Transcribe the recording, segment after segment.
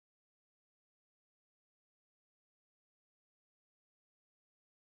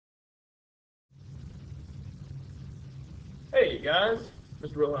Hey guys,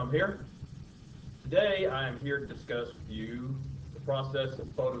 Mr. Wilhelm here. Today I am here to discuss with you the process of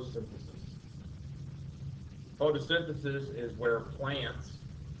photosynthesis. Photosynthesis is where plants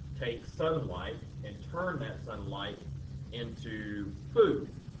take sunlight and turn that sunlight into food.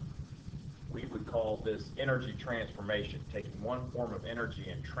 We would call this energy transformation, taking one form of energy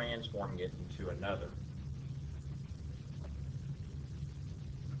and transforming it into another.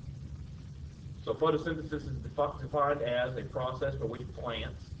 So photosynthesis is defined as a process by which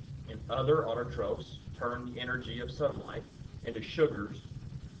plants and other autotrophs turn the energy of sunlight into sugars.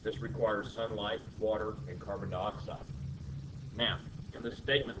 This requires sunlight, water, and carbon dioxide. Now, in this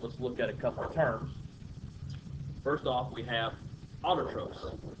statement, let's look at a couple of terms. First off, we have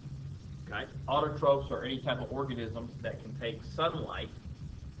autotrophs. Okay? Autotrophs are any type of organism that can take sunlight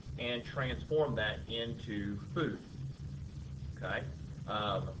and transform that into food. Okay?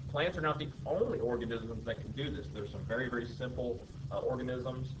 Plants are not the only organisms that can do this. There's some very, very simple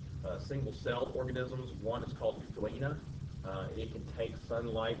organisms, single-celled organisms. One is called Euglena. It can take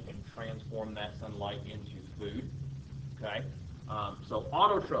sunlight and transform that sunlight into food. Okay, so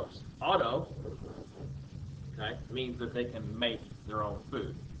autotrophs. Auto, okay, means that they can make their own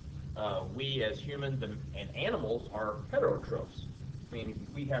food. We as humans and animals are heterotrophs, meaning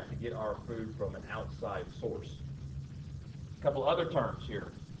we have to get our food from an outside source. A couple other terms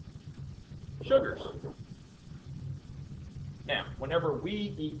here. Sugars. Now, whenever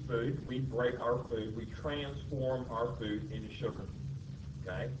we eat food, we break our food, we transform our food into sugar.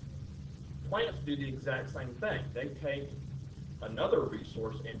 Okay? Plants do the exact same thing. They take another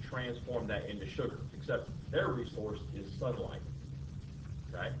resource and transform that into sugar, except their resource is sunlight.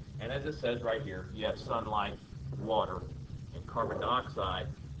 Okay? And as it says right here, you have sunlight, water, and carbon dioxide.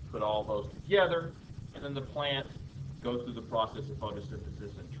 Put all those together, and then the plant goes through the process of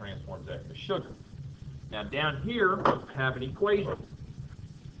photosynthesis and transforms that into sugar. Now down here, we have an equation.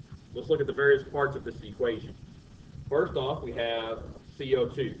 Let's look at the various parts of this equation. First off, we have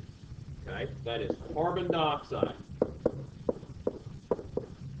CO2. Okay, that is carbon dioxide.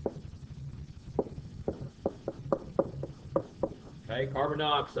 Okay, carbon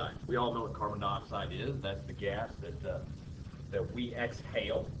dioxide. We all know what carbon dioxide is. That's the gas that we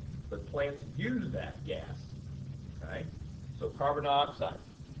exhale. But plants use that gas. Okay, so carbon dioxide.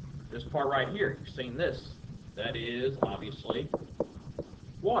 This part right here, you've seen this. That is obviously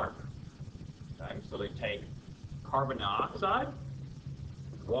water. Okay, so they take carbon dioxide,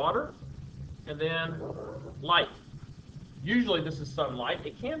 water, and then light. Usually this is sunlight.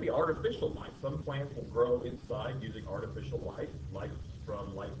 It can be artificial light. Some plants will grow inside using artificial light, like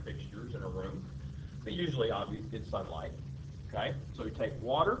from light fixtures in a room. But usually, obviously, it's sunlight. Okay, so we take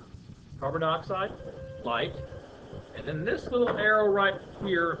water, carbon dioxide, light, and then this little arrow right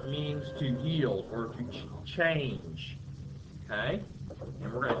here means to yield or to change. Okay?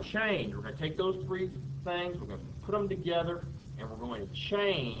 And we're going to change. We're going to take those three things, we're going to put them together, and we're going to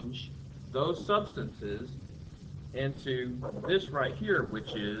change those substances into this right here,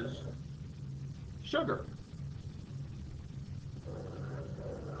 which is sugar.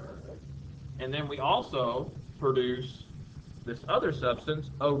 And then we also produce this other substance,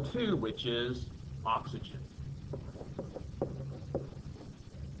 O2, which is oxygen.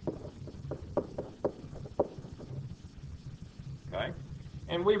 Okay?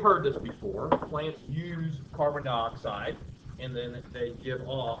 And we've heard this before. Plants use carbon dioxide, and then they give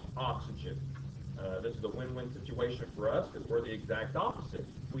off oxygen. This is a win-win situation for us because we're the exact opposite.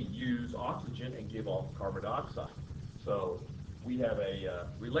 We use oxygen and give off carbon dioxide. So we have a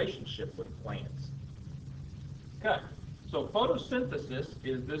relationship with plants. Okay, so photosynthesis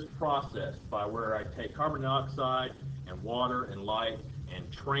is this process by where I take carbon dioxide and water and light and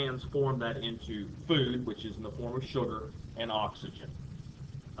transform that into food, which is in the form of sugar and oxygen.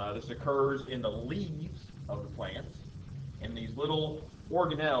 This occurs in the leaves of the plants, in these little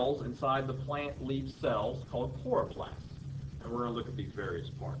organelles inside the plant leaf cells called chloroplasts. And we're going to look at these various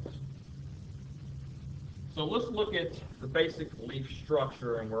parts. So let's look at the basic leaf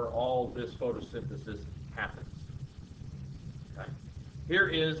structure and where all this photosynthesis happens. Okay. Here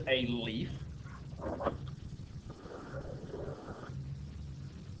is a leaf.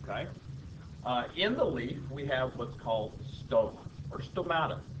 Okay. In the leaf, we have what's called stoma or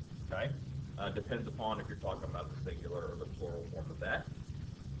stomata. Okay. Depends upon if you're talking about the singular or the plural form of that.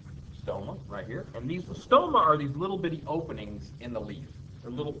 Stoma, right here. And these stoma are these little bitty openings in the leaf.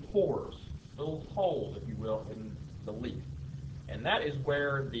 They're little pores, little holes, if you will, in the leaf. And that is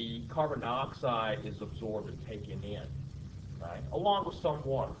where the carbon dioxide is absorbed and taken in, right, along with some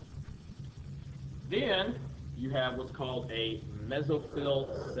water. Then you have what's called a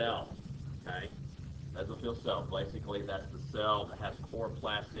mesophyll cell. Okay. Mesophyll cell. Basically, that's the cell that has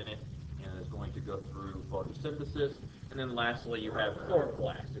chloroplast in it and is going to go through photosynthesis. And then lastly, you have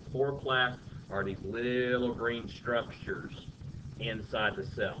chloroplast. The chloroplast are these little green structures inside the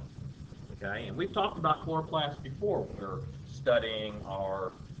cell. Okay, and we've talked about chloroplast before when we were studying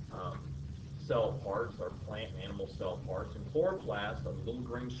our cell parts, our plant and animal cell parts. And chloroplasts are the little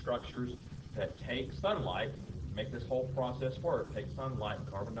green structures that take sunlight and make this whole process work. Take sunlight and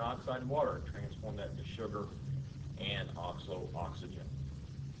carbon dioxide and water and transform that into sugar and also oxygen.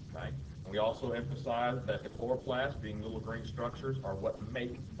 Okay? And we also emphasize that the chloroplasts, being little green structures, are what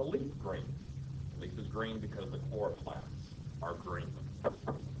make the leaf green. The leaf is green because the chloroplasts are green.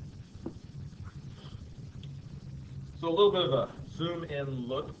 So a little bit of a zoom-in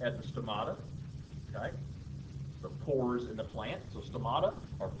look at the stomata. Okay, the pores in the plant. So stomata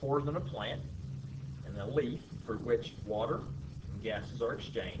are pores in a plant and a leaf through which water and gases are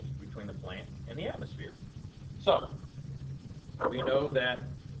exchanged between the plant and the atmosphere. So we know that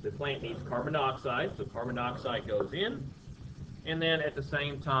the plant needs carbon dioxide, so carbon dioxide goes in, and then at the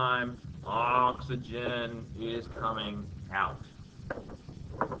same time, oxygen is coming out.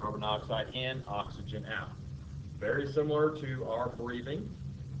 Carbon dioxide in, oxygen out. Very similar to our breathing.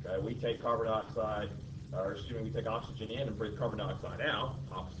 Okay, we take carbon dioxide, we take oxygen in and breathe carbon dioxide out,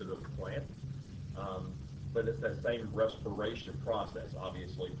 opposite of the plant. But it's that same respiration process.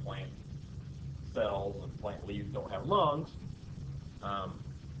 Obviously, plant cells and plant leaves don't have lungs.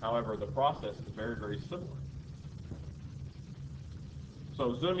 However, the process is very, very similar.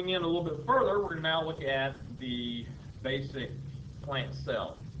 So zooming in a little bit further, we're going to now look at the basic plant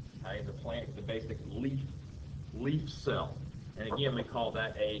cell. Okay, the basic leaf cell. And again, we call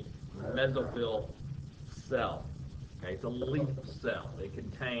that a mesophyll cell. Okay, it's a leaf cell. It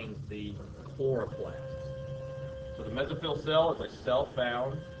contains the chloroplast. So the mesophyll cell is a cell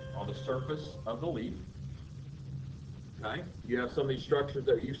found on the surface of the leaf. Okay, you have some of these structures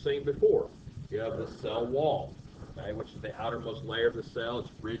that you've seen before. You have the cell wall, okay, which is the outermost layer of the cell. It's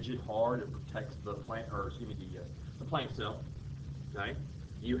rigid, hard. It protects the plant, the plant cell. Okay,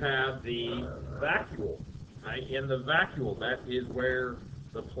 you have the vacuole. Right? In the vacuole, that is where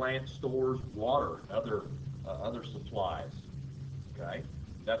the plant stores water and other supplies. Okay,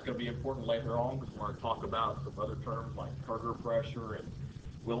 that's going to be important later on because we're going to talk about some other terms like turgor pressure and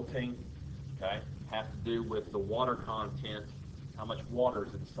wilting. Okay, has to do with the water content, how much water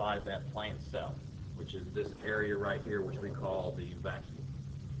is inside that plant cell, which is this area right here, which we call the vacuole.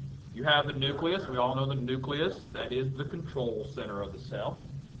 You have the nucleus. We all know the nucleus. That is the control center of the cell.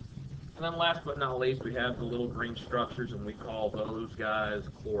 And then last but not least, we have the little green structures, and we call those guys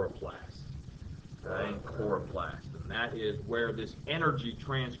chloroplasts. Okay, chloroplasts. And that is where this energy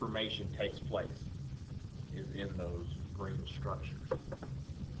transformation takes place, is in those green structures.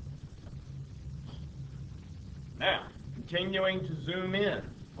 Now, continuing to zoom in,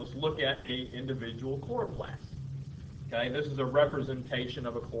 let's look at an individual chloroplast. Okay, this is a representation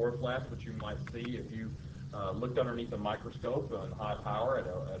of a chloroplast, which you might see if you looked underneath a microscope on high power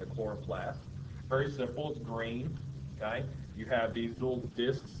at a chloroplast. Very simple, it's green. Okay, you have these little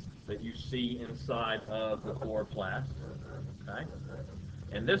discs that you see inside of the chloroplast. Okay,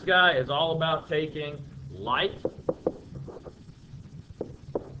 and this guy is all about taking light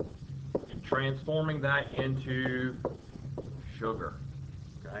and transforming that into sugar.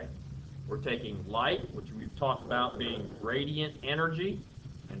 Okay, we're taking light, which we've talked about being radiant energy,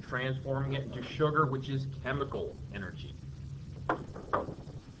 and transforming it into sugar, which is chemical energy.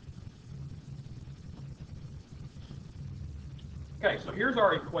 Okay, so here's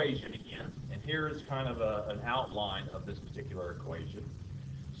our equation again, and here's kind of an outline of this particular equation.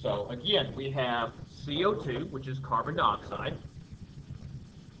 So again, we have CO2, which is carbon dioxide,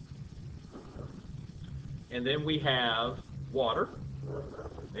 and then we have water,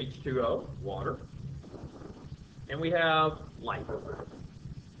 H2O, water, and we have light.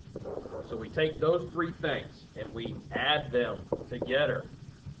 So we take those three things and we add them together,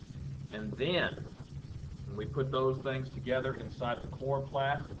 and then when we put those things together inside the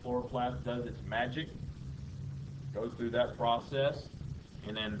chloroplast does its magic, goes through that process,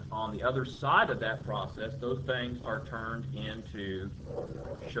 and then on the other side of that process, those things are turned into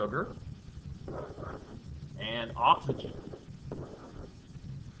sugar and oxygen.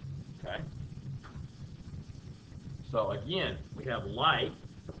 Okay? So again, we have light,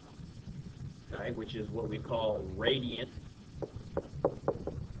 okay, which is what we call radiant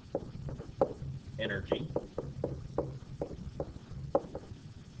energy.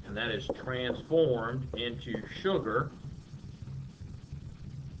 And that is transformed into sugar,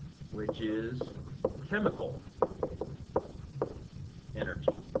 which is chemical energy.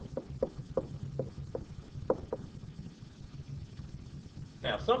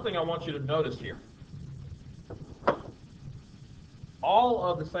 something I want you to notice here. All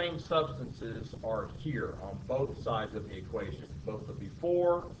of the same substances are here on both sides of the equation, both the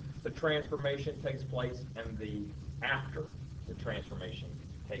before the transformation takes place and the after the transformation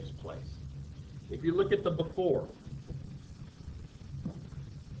takes place. If you look at the before, I'm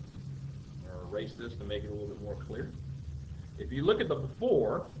going to erase this to make it a little bit more clear. If you look at the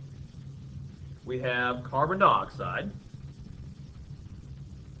before, we have carbon dioxide,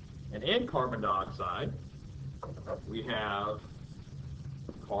 and in carbon dioxide, we have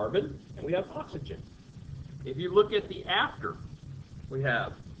carbon and we have oxygen. If you look at the after, we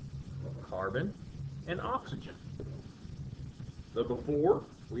have carbon and oxygen. The before,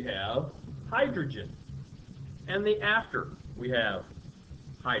 we have hydrogen. And the after, we have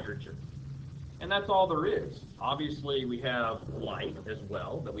hydrogen. And that's all there is. Obviously, we have light as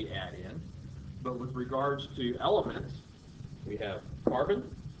well that we add in. But with regards to elements, we have carbon,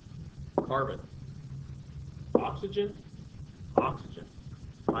 carbon, oxygen, oxygen,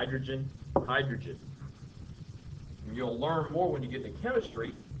 hydrogen, hydrogen. And you'll learn more when you get to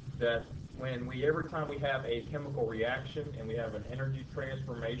chemistry that every time we have a chemical reaction and we have an energy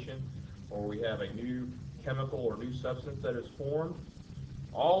transformation or we have a new chemical or new substance that is formed,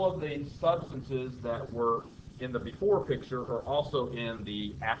 all of the substances that were in the before picture are also in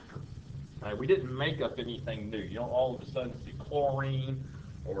the after. We didn't make up anything new. You don't all of a sudden see chlorine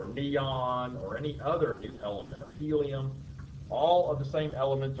or neon or any other new element or helium. All of the same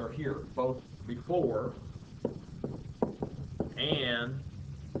elements are here, both before and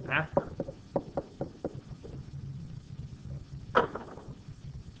after.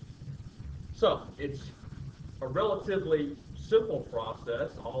 So it's a relatively simple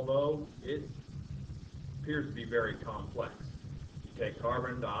process, although it appears to be very complex. You take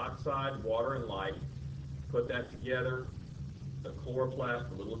carbon dioxide, water, and light, put that together, the chloroplast,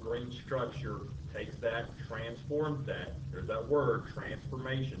 the little green structure, takes that, transforms that, there's that word,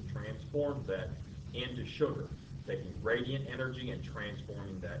 transformation, transforms that into sugar, taking radiant energy and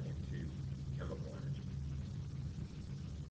transforming that into chemical energy.